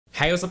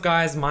Hey, what's up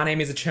guys? My name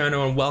is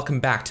Cherno and welcome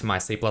back to my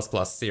C++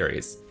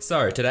 series.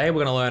 So today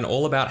we're going to learn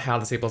all about how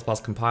the C++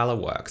 compiler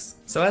works.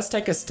 So let's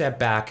take a step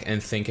back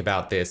and think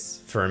about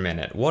this for a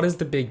minute. What is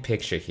the big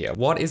picture here?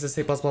 What is the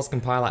C++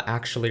 compiler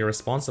actually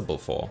responsible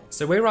for?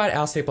 So we write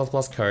our C++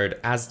 code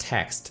as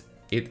text.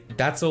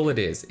 That's all it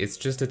is. It's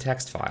just a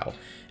text file.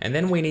 And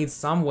then we need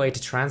some way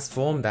to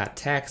transform that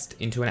text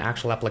into an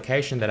actual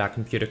application that our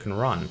computer can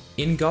run.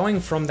 In going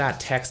from that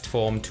text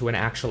form to an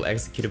actual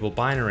executable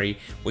binary,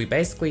 we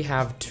basically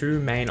have two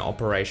main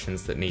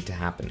operations that need to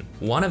happen.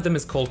 One of them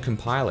is called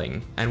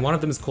compiling, and one of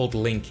them is called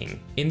linking.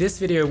 In this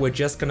video, we're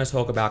just going to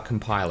talk about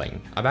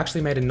compiling. I've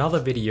actually made another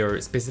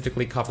video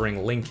specifically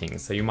covering linking,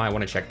 so you might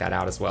want to check that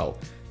out as well.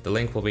 The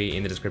link will be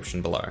in the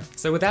description below.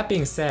 So with that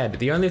being said,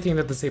 the only thing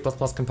that the C++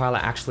 compiler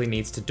actually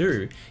needs to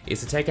do is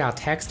to take our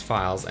text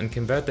files and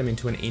convert them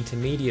into an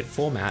intermediate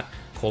format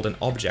called an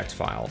object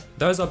file.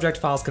 Those object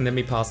files can then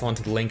be passed on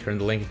to the linker,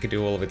 and the linker can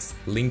do all of its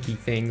linky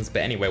things,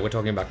 but anyway, we're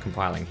talking about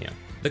compiling here.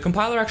 The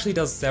compiler actually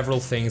does several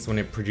things when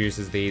it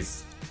produces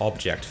these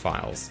object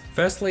files.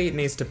 Firstly, it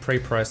needs to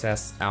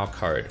pre-process our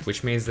code,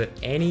 which means that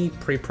any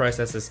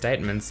preprocessor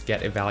statements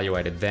get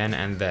evaluated then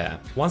and there.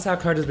 Once our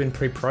code has been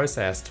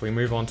pre-processed, we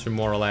move on to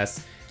more or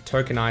less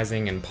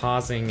tokenizing and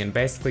parsing and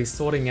basically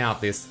sorting out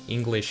this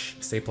English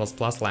C++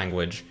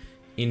 language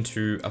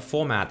into a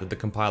format that the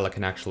compiler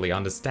can actually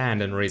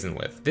understand and reason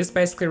with. This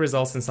basically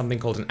results in something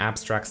called an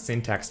abstract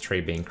syntax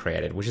tree being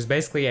created, which is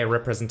basically a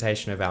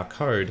representation of our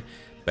code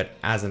but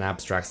as an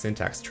abstract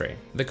syntax tree.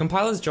 The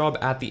compiler's job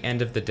at the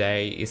end of the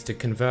day is to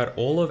convert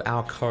all of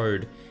our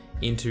code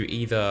into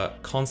either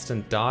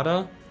constant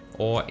data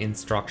or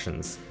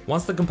instructions.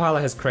 Once the compiler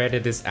has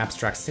created this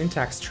abstract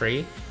syntax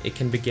tree, it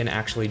can begin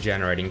actually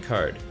generating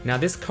code. Now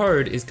this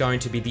code is going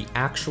to be the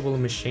actual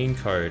machine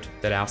code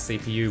that our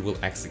CPU will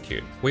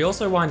execute. We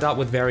also wind up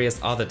with various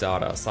other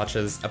data, such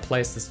as a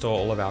place to store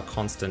all of our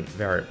constant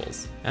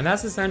variables. And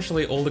that's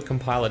essentially all the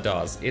compiler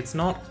does. It's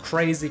not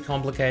crazy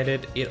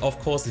complicated. It of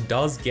course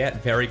does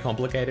get very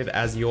complicated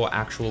as your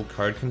actual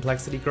code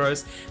complexity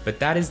grows, but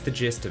that is the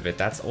gist of it.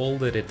 That's all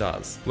that it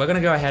does. We're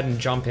gonna go ahead and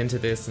jump into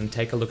this and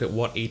take a look at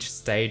what each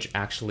stage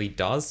actually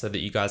does so that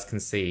you guys can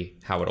see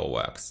how it all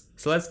works.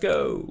 So let's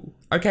go.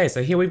 Okay,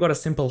 so here we've got a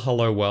simple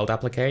hello world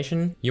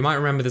application. You might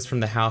remember this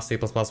from the How C++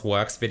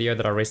 Works video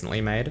that I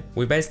recently made.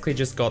 We basically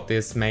just got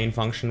this main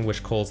function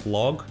which calls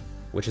log,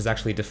 which is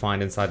actually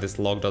defined inside this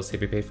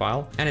log.cpp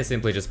file, and it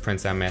simply just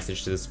prints our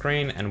message to the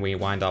screen, and we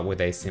wind up with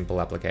a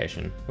simple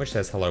application, which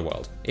says hello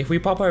world. If we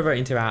pop over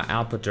into our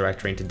output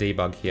directory into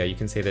debug here, you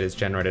can see that it's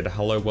generated a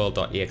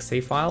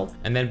hello-world.exe file,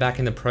 and then back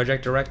in the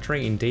project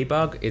directory in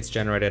debug, it's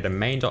generated a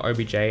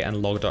main.obj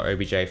and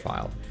log.obj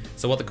file.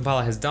 So what the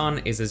compiler has done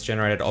is it's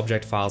generated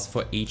object files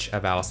for each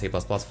of our C++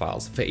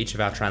 files, for each of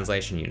our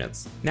translation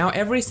units. Now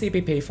every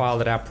CPP file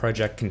that our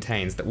project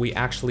contains that we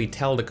actually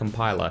tell the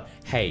compiler,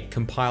 hey,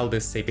 compile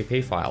this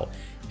CPP file,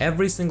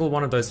 every single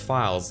one of those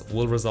files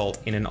will result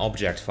in an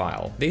object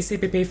file. These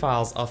CPP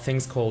files are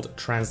things called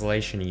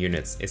translation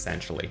units,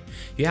 essentially.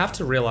 You have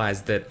to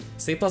realize that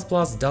C++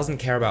 doesn't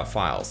care about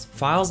files.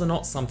 Files are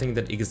not something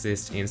that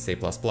exist in C++.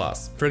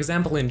 For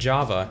example, in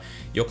Java,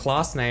 your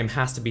class name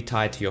has to be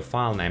tied to your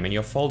file name, and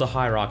your folder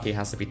hierarchy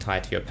has to be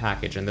tied to your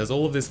package, and there's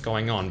all of this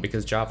going on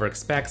because Java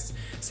expects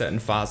certain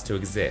files to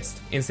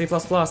exist. In C++,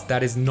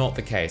 that is not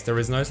the case. There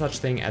is no such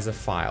thing as a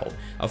file.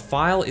 A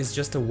file is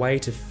just a way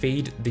to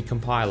feed the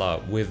compiler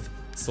with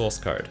source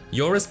code.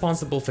 You're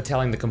responsible for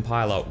telling the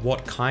compiler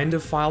what kind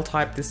of file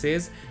type this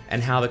is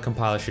and how the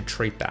compiler should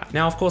treat that.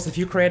 Now, of course, if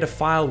you create a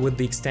file with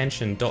the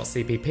extension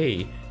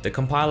 .cpp, the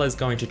compiler is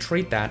going to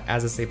treat that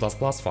as a C++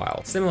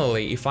 file.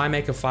 Similarly, if I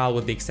make a file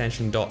with the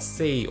extension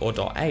 .c or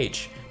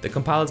 .h, the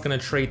compiler is going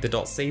to treat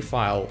the .c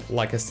file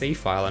like a C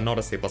file and not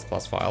a C++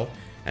 file,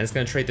 and it's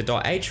going to treat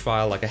the .h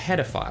file like a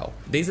header file.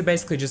 These are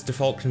basically just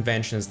default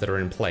conventions that are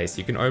in place.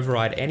 You can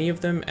override any of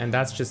them, and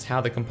that's just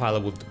how the compiler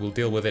will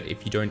deal with it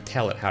if you don't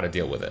tell it how to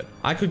deal with it.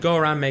 I could go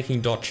around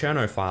making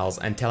 .cherno files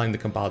and telling the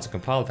compiler to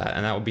compile that,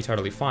 and that would be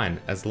totally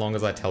fine, as long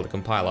as I tell the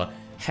compiler,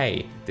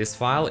 hey, this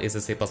file is a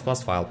C++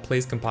 file,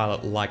 please compile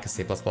it like a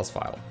C++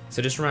 file.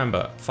 So just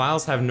remember,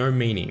 files have no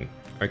meaning,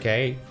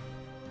 okay?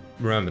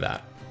 Remember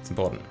that, it's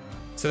important.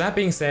 So that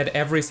being said,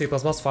 every C++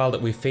 file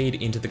that we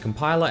feed into the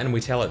compiler and we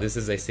tell it this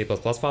is a C++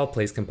 file,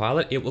 please compile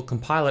it, it will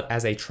compile it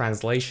as a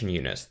translation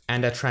unit.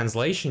 And a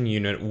translation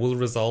unit will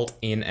result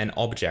in an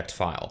object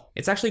file.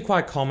 It's actually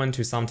quite common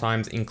to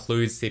sometimes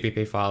include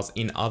CPP files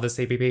in other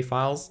CPP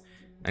files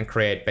and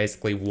create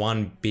basically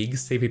one big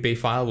CPP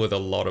file with a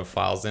lot of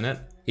files in it.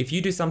 If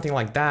you do something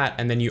like that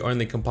and then you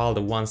only compile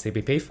the one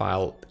CPP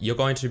file, you're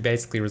going to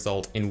basically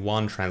result in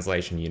one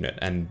translation unit,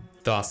 and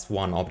thus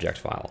one object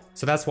file.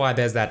 So that's why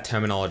there's that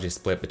terminology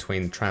split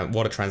between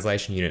what a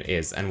translation unit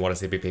is and what a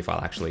CPP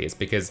file actually is,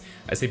 because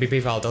a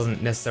CPP file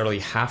doesn't necessarily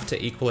have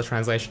to equal a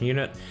translation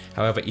unit.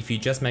 However, if you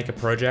just make a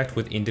project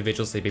with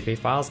individual CPP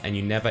files and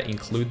you never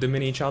include them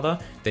in each other,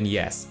 then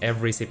yes,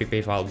 every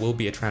CPP file will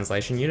be a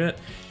translation unit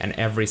and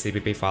every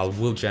CPP file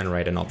will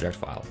generate an object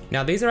file.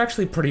 Now these are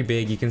actually pretty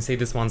big. You can see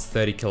this one's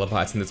 30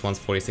 kilobytes and this one's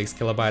 46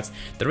 kilobytes.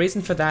 The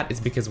reason for that is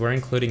because we're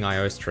including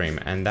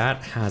IOStream and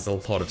that has a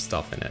lot of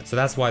stuff in it. So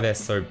that's why they're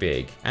so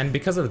big. And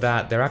because of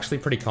that, they're actually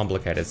pretty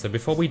complicated. So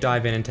before we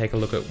dive in and take a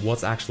look at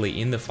what's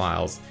actually in the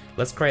files,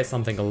 let's create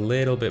something a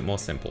little bit more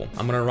simple.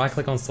 I'm going to right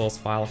click on source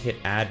file, hit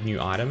add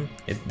new item.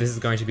 This is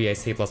going to be a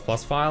C++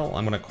 file.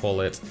 I'm going to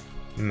call it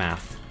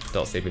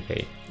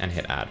math.cpp and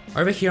hit add.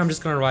 Over here, I'm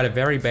just going to write a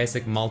very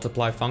basic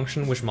multiply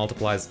function, which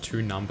multiplies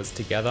two numbers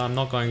together. I'm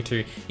not going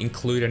to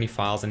include any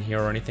files in here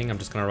or anything. I'm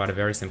just going to write a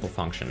very simple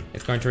function.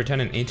 It's going to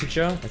return an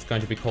integer. It's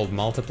going to be called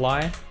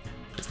multiply.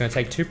 It's going to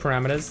take two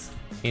parameters,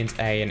 int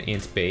a and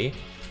int b.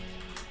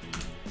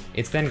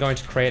 It's then going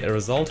to create a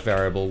result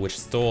variable which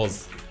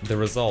stores the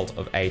result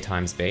of a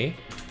times b,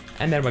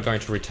 and then we're going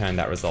to return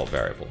that result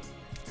variable.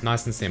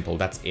 Nice and simple,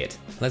 that's it.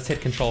 Let's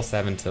hit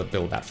Control-7 to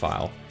build that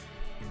file.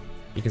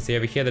 You can see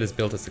over here that it's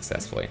built it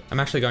successfully. I'm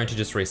actually going to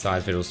just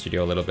resize Visual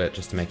Studio a little bit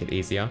just to make it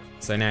easier.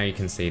 So now you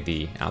can see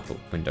the output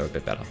window a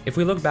bit better. If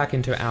we look back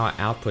into our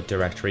output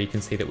directory, you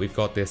can see that we've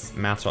got this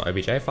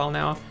math.obj file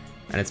now,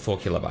 and it's 4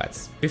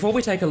 kilobytes. Before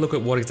we take a look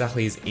at what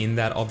exactly is in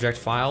that object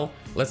file,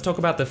 let's talk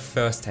about the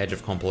first stage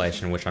of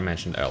compilation, which I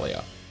mentioned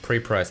earlier,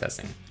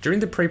 pre-processing. During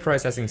the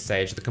pre-processing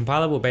stage, the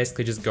compiler will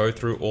basically just go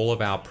through all of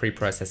our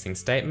pre-processing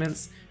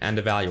statements and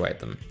evaluate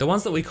them. The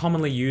ones that we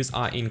commonly use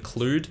are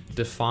include,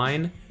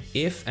 define,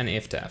 if, and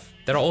ifdef.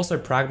 There are also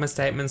pragma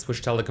statements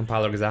which tell the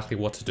compiler exactly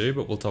what to do,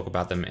 but we'll talk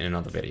about them in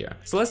another video.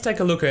 So let's take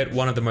a look at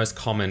one of the most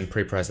common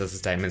pre-processor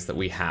statements that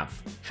we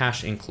have,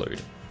 hash include.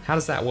 How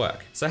does that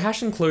work? So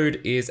hash include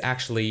is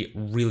actually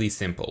really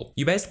simple.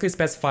 You basically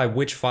specify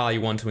which file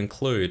you want to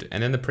include,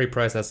 and then the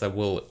preprocessor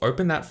will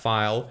open that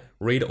file,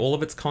 read all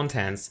of its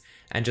contents,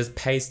 and just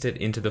paste it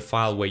into the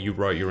file where you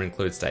wrote your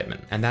include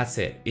statement. And that's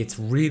it. It's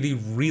really,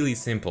 really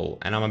simple,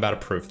 and I'm about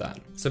to prove that.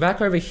 So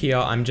back over here,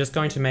 I'm just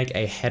going to make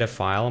a header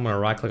file. I'm going to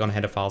right click on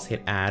header files,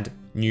 hit add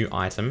new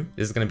item.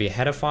 This is going to be a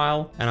header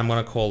file, and I'm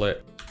going to call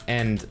it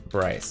end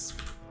brace,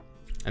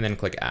 and then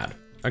click add.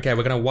 Okay,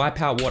 we're gonna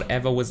wipe out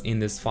whatever was in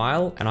this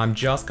file, and I'm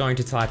just going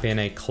to type in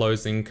a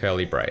closing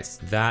curly brace.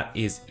 That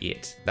is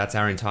it. That's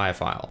our entire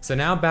file. So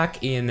now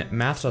back in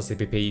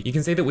math.cpp, you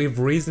can see that we've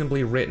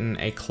reasonably written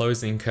a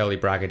closing curly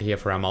bracket here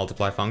for our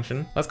multiply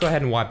function. Let's go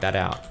ahead and wipe that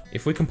out.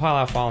 If we compile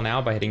our file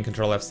now by hitting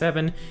Control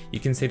F7, you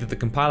can see that the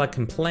compiler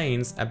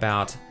complains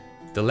about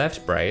the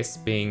left brace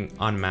being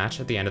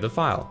unmatched at the end of the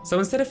file. So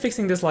instead of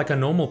fixing this like a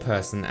normal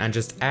person and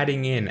just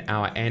adding in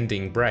our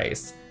ending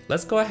brace,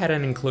 let's go ahead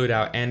and include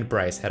our end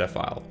brace header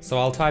file. So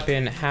I'll type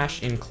in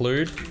hash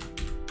include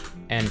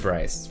end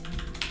brace.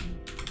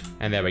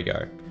 And there we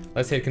go.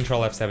 Let's hit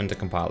Control F7 to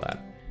compile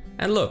that.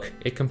 And look,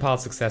 it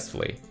compiled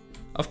successfully.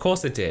 Of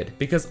course it did,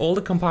 because all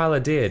the compiler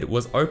did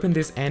was open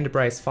this end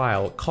brace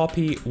file,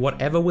 copy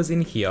whatever was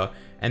in here,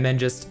 and then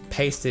just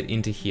paste it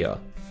into here.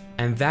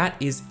 And that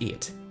is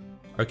it.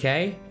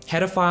 Okay?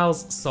 Header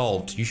files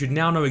solved. You should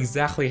now know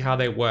exactly how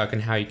they work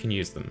and how you can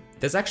use them.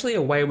 There's actually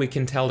a way we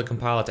can tell the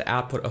compiler to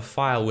output a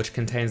file which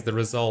contains the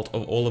result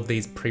of all of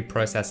these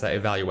preprocessor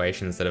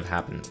evaluations that have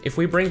happened. If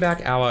we bring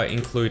back our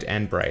include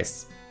end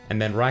brace,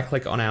 and then right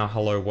click on our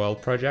hello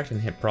world project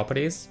and hit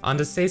properties,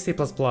 under C++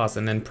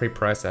 and then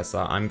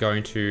preprocessor, I'm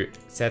going to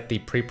set the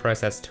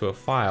preprocess to a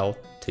file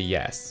to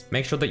yes.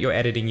 Make sure that you're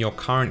editing your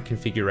current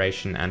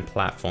configuration and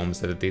platform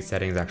so that these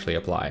settings actually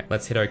apply.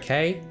 Let's hit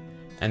OK.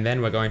 And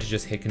then we're going to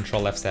just hit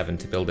Control F7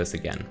 to build this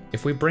again.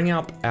 If we bring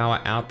up our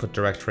output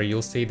directory,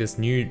 you'll see this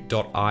new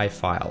 .i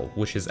file,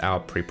 which is our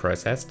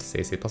preprocessed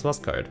C++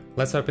 code.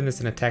 Let's open this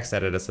in a text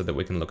editor so that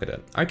we can look at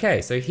it.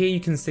 Okay, so here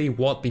you can see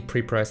what the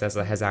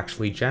preprocessor has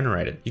actually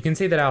generated. You can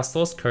see that our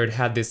source code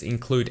had this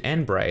include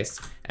end brace,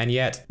 and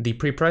yet the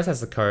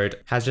preprocessor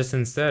code has just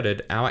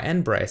inserted our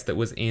end brace that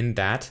was in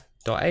that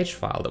 .h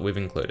file that we've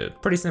included.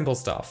 Pretty simple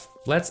stuff.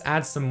 Let's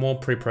add some more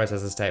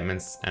preprocessor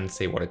statements and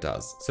see what it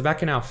does. So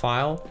back in our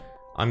file,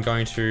 I'm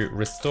going to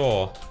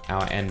restore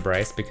our end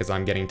brace because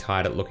I'm getting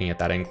tired at looking at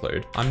that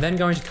include. I'm then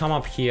going to come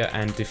up here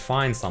and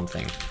define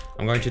something.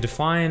 I'm going to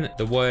define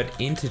the word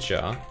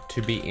integer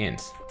to be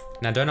int.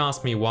 Now don't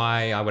ask me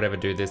why I would ever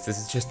do this, this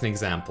is just an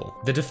example.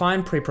 The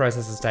define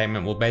preprocessor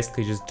statement will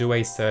basically just do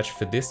a search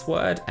for this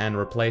word and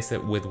replace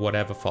it with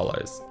whatever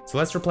follows. So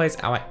let's replace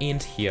our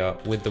int here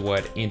with the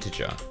word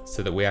integer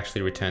so that we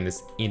actually return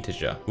this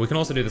integer. We can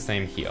also do the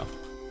same here.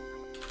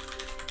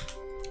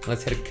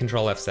 Let's hit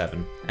Control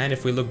F7. And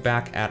if we look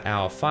back at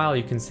our file,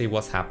 you can see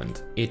what's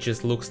happened. It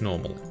just looks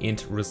normal,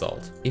 int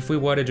result. If we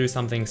were to do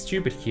something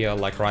stupid here,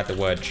 like write the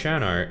word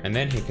Cherno and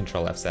then hit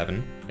Control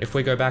F7, if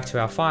we go back to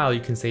our file, you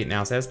can see it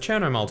now says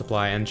Cherno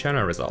multiply and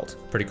Cherno result.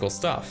 Pretty cool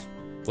stuff.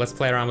 Let's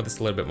play around with this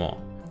a little bit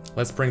more.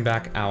 Let's bring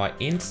back our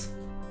int.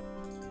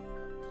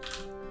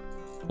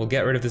 we'll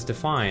get rid of this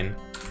define,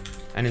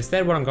 and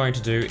instead what I'm going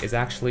to do is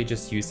actually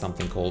just use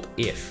something called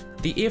if.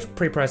 The if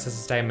preprocessor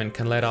statement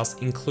can let us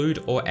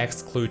include or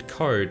exclude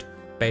code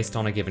based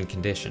on a given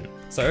condition.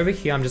 So over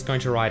here, I'm just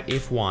going to write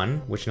if one,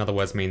 which in other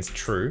words means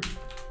true,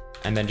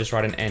 and then just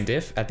write an end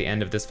if at the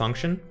end of this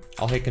function.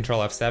 I'll hit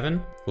Control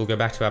F7. We'll go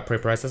back to our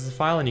preprocessor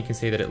file and you can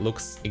see that it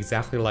looks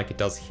exactly like it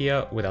does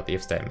here without the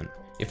if statement.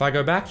 If I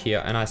go back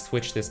here and I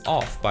switch this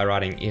off by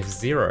writing if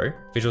 0,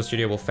 Visual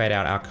Studio will fade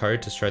out our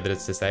code to show that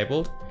it's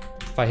disabled.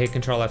 If I hit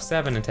Control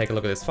F7 and take a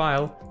look at this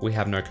file, we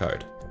have no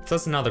code. So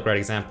that's another great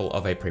example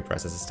of a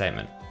preprocessor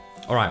statement.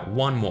 All right,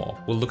 one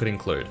more. We'll look at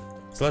include.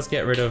 So let's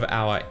get rid of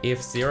our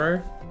if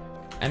 0,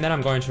 and then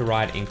I'm going to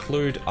write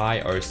include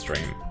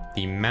IOStream,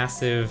 the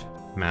massive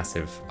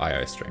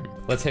IO stream.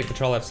 Let's hit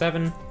Control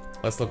F7.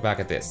 Let's look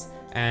back at this.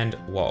 And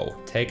whoa,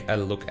 take a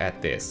look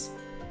at this.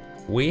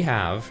 We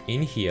have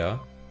in here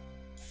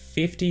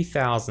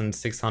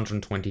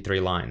 50,623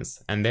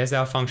 lines. And there's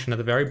our function at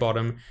the very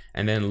bottom.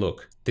 And then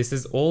look, this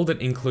is all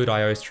that include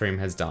IOStream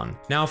has done.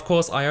 Now, of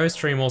course,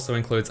 IOStream also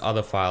includes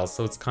other files,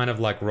 so it's kind of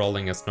like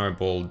rolling a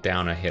snowball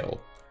down a hill.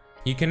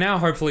 You can now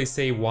hopefully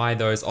see why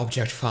those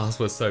object files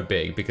were so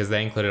big, because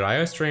they included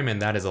IOStream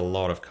and that is a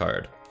lot of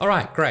code. All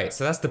right, great,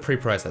 so that's the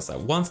preprocessor.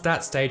 Once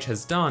that stage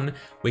has done,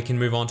 we can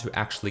move on to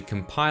actually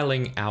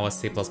compiling our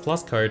C++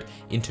 code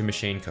into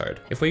machine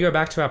code. If we go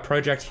back to our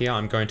project here,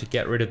 I'm going to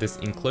get rid of this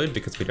include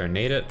because we don't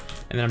need it,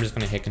 and then I'm just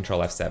going to hit Control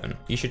F7.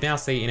 You should now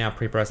see in our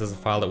preprocessor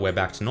file that we're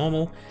back to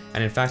normal,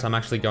 and in fact, I'm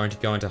actually going to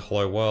go into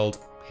Hello World,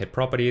 hit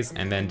properties,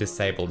 and then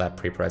disable that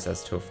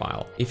preprocessor to a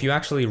file. If you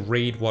actually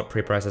read what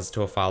preprocessor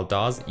to a file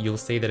does, you'll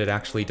see that it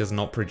actually does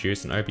not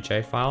produce an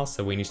OBJ file,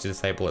 so we need to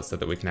disable it so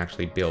that we can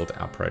actually build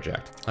our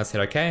project. Let's hit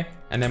OK,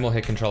 and then we'll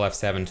hit Control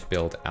F7 to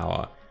build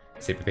our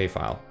CPP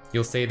file.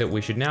 You'll see that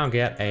we should now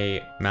get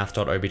a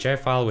math.obj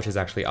file, which is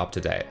actually up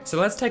to date. So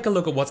let's take a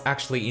look at what's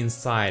actually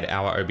inside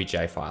our obj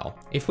file.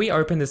 If we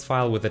open this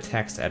file with a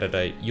text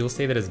editor, you'll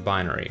see that it's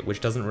binary, which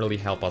doesn't really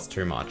help us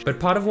too much. But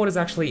part of what is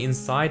actually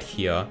inside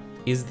here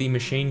is the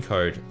machine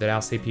code that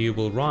our CPU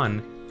will run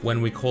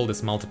when we call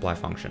this multiply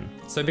function.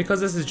 So because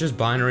this is just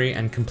binary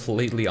and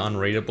completely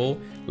unreadable,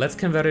 let's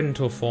convert it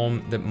into a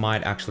form that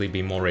might actually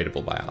be more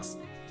readable by us.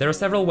 There are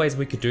several ways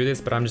we could do this,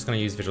 but I'm just going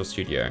to use Visual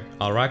Studio.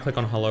 I'll right click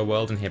on Hello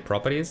World and hit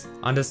Properties.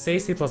 Under C++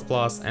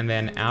 and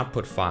then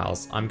Output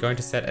Files, I'm going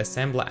to set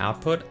Assembler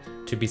Output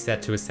to be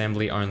set to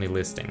Assembly Only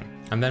Listing.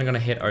 I'm then going to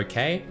hit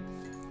OK,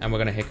 and we're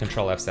going to hit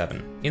Control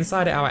F7.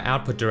 Inside our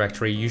output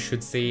directory, you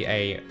should see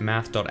a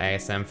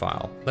math.asm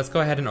file. Let's go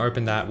ahead and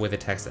open that with a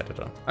text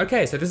editor.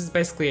 Okay, so this is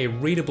basically a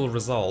readable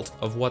result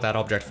of what that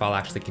object file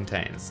actually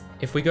contains.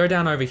 If we go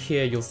down over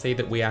here, you'll see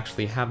that we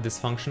actually have this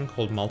function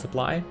called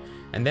multiply,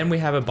 and then we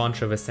have a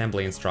bunch of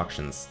assembly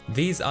instructions.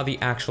 These are the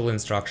actual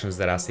instructions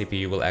that our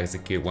CPU will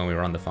execute when we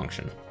run the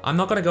function. I'm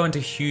not going to go into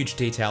huge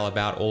detail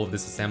about all of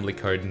this assembly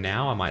code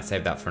now, I might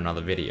save that for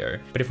another video.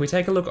 But if we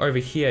take a look over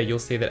here, you'll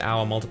see that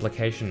our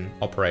multiplication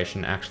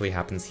operation actually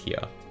happens here.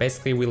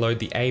 Basically, we load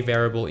the A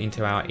variable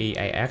into our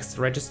EAX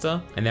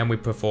register, and then we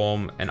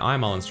perform an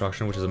imul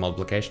instruction, which is a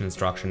multiplication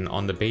instruction,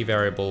 on the B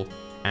variable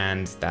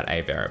and that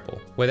A variable.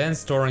 We're then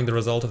storing the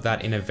result of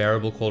that in a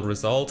variable called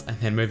result and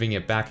then moving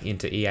it back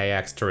into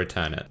EAX to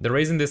return it. The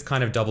reason this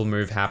kind of double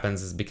move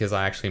happens is because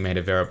I actually made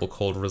a variable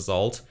called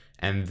result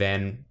and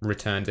then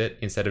returned it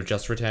instead of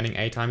just returning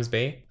A times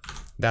B.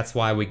 That's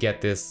why we get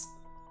this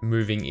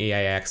moving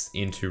EAX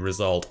into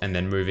result and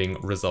then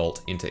moving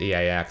result into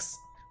EAX,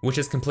 which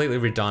is completely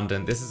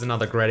redundant. This is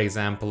another great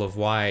example of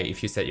why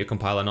if you set your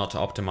compiler not to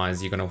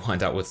optimize, you're gonna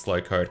wind up with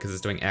slow code because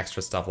it's doing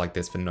extra stuff like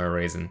this for no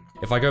reason.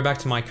 If I go back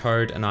to my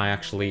code and I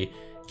actually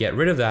get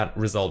rid of that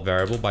result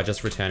variable by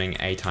just returning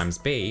A times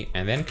B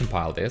and then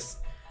compile this,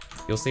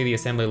 you'll see the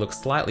assembly looks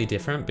slightly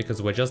different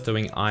because we're just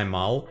doing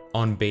imul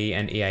on B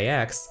and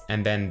EAX,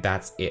 and then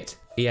that's it.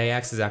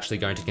 EAX is actually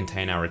going to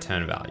contain our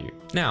return value.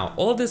 Now,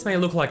 all of this may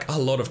look like a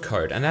lot of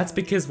code, and that's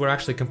because we're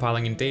actually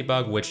compiling in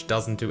Debug, which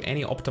doesn't do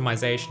any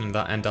optimization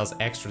and does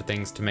extra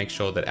things to make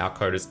sure that our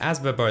code is as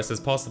verbose as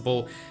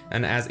possible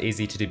and as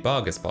easy to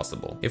debug as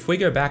possible. If we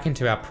go back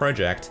into our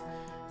project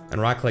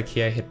and right click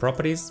here, hit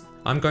Properties,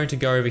 I'm going to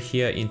go over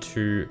here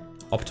into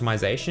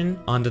Optimization.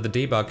 Under the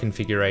debug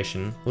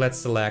configuration, let's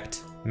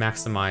select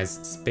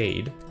maximize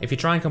speed. If you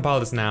try and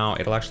compile this now,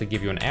 it'll actually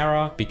give you an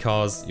error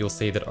because you'll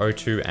see that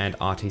O2 and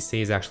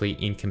RTC is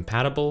actually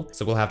incompatible.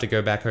 So we'll have to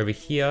go back over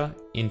here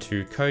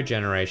into code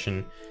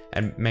generation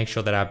and make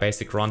sure that our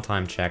basic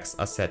runtime checks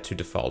are set to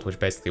default, which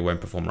basically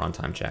won't perform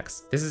runtime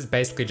checks. This is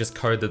basically just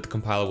code that the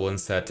compiler will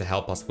insert to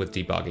help us with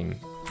debugging.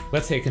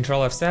 Let's hit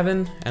Control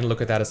F7 and look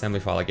at that assembly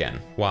file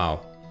again.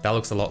 Wow. That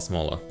looks a lot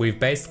smaller. We've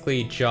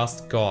basically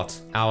just got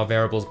our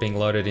variables being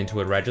loaded into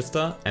a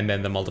register and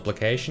then the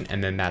multiplication,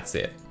 and then that's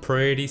it.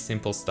 Pretty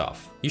simple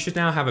stuff. You should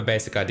now have a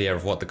basic idea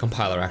of what the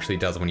compiler actually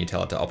does when you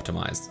tell it to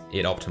optimize.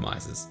 It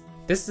optimizes.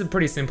 This is a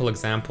pretty simple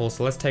example,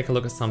 so let's take a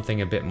look at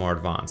something a bit more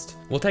advanced.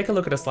 We'll take a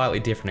look at a slightly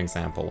different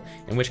example,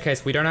 in which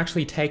case we don't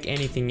actually take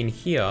anything in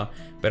here,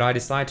 but I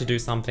decide to do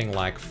something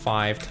like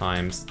 5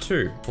 times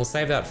 2. We'll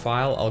save that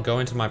file, I'll go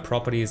into my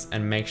properties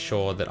and make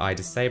sure that I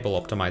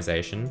disable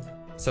optimization.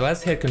 So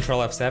let's hit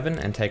Ctrl F7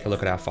 and take a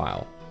look at our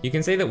file. You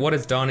can see that what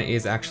it's done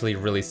is actually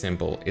really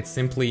simple. It's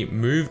simply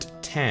moved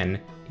 10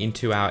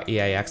 into our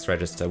EAX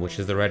register, which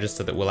is the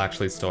register that we'll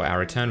actually store our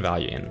return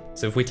value in.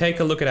 So if we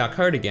take a look at our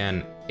code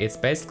again, it's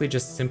basically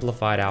just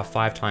simplified our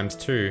 5 times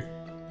 2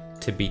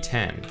 to be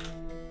 10.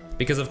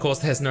 Because of course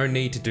there's no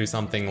need to do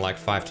something like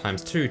 5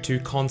 times 2 to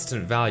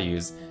constant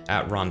values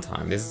at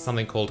runtime. This is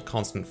something called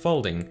constant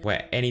folding,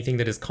 where anything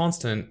that is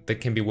constant that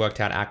can be worked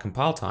out at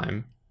compile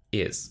time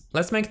is.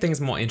 Let's make things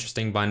more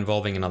interesting by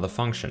involving another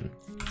function.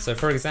 So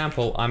for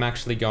example, I'm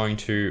actually going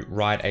to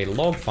write a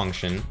log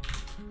function,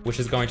 which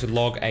is going to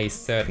log a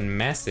certain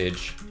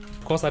message.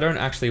 Of course, I don't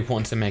actually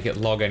want to make it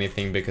log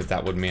anything because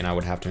that would mean I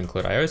would have to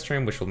include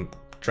IOStream, which will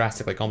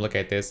drastically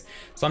complicate this.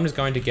 So I'm just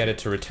going to get it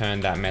to return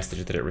that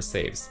message that it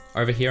receives.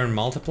 Over here in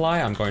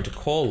multiply, I'm going to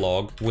call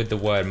log with the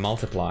word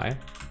multiply.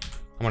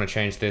 I'm going to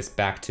change this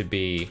back to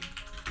be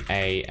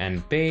A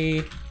and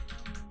B,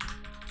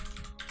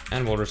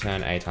 and we'll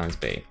return A times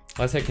B.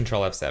 Let's hit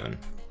Ctrl F7.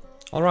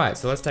 Alright,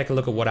 so let's take a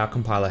look at what our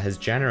compiler has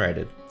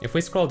generated. If we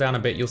scroll down a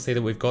bit, you'll see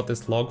that we've got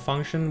this log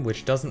function,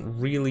 which doesn't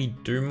really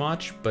do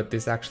much, but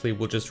this actually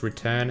will just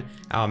return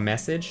our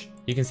message.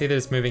 You can see that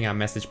it's moving our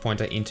message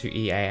pointer into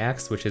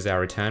EAX, which is our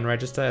return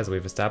register, as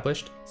we've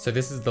established. So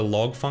this is the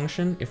log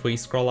function. If we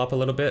scroll up a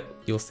little bit,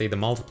 you'll see the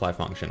multiply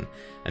function.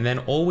 And then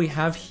all we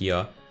have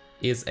here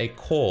is a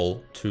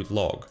call to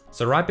log.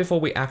 So right before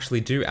we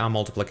actually do our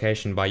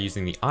multiplication by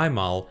using the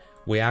imul,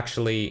 we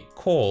actually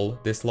call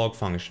this log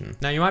function.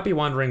 Now you might be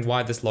wondering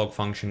why this log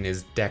function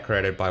is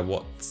decorated by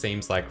what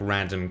seems like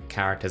random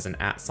characters and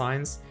 @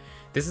 signs.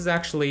 This is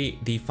actually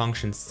the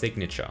function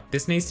signature.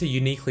 This needs to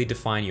uniquely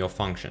define your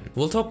function.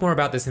 We'll talk more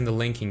about this in the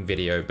linking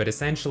video, but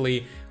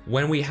essentially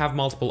when we have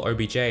multiple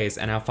OBJs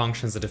and our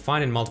functions are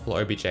defined in multiple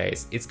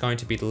OBJs, it's going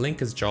to be the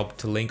linker's job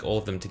to link all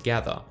of them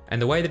together.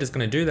 And the way that it's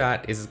going to do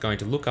that is it's going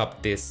to look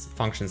up this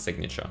function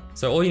signature.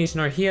 So all you need to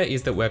know here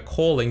is that we're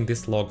calling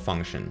this log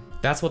function.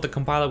 That's what the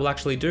compiler will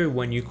actually do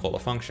when you call a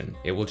function.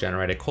 It will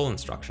generate a call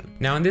instruction.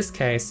 Now in this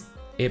case,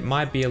 it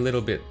might be a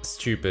little bit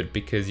stupid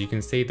because you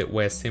can see that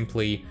we're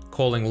simply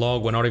calling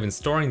log, we're not even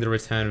storing the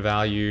return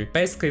value.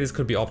 Basically, this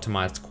could be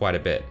optimized quite a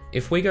bit.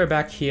 If we go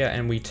back here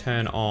and we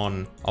turn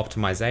on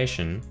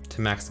optimization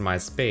to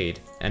maximize speed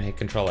and hit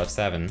Ctrl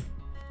F7,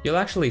 you'll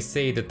actually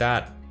see that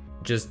that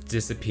just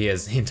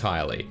disappears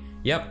entirely.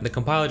 Yep, the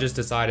compiler just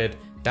decided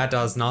that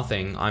does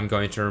nothing, I'm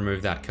going to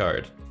remove that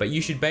code. But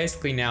you should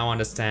basically now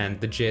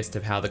understand the gist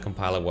of how the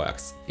compiler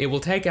works. It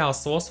will take our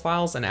source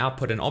files and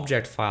output an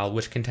object file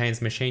which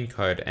contains machine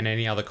code and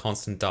any other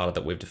constant data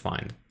that we've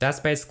defined.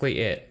 That's basically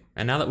it.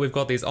 And now that we've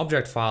got these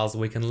object files,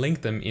 we can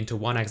link them into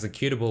one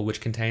executable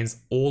which contains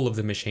all of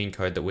the machine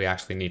code that we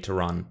actually need to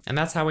run. And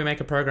that's how we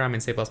make a program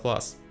in C++.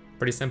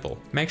 Pretty simple.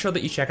 Make sure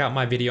that you check out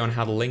my video on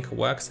how the linker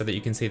works so that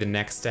you can see the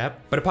next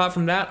step. But apart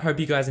from that, hope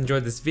you guys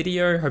enjoyed this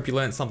video, hope you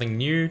learned something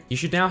new. You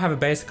should now have a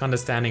basic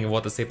understanding of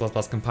what the C++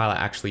 compiler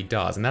actually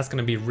does, and that's going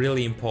to be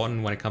really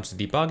important when it comes to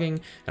debugging,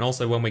 and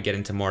also when we get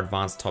into more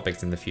advanced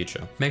topics in the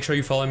future. Make sure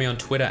you follow me on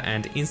Twitter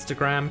and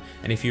Instagram,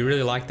 and if you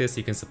really like this,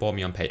 you can support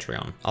me on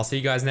Patreon. I'll see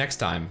you guys next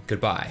time.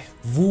 Goodbye.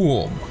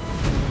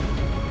 Vroom.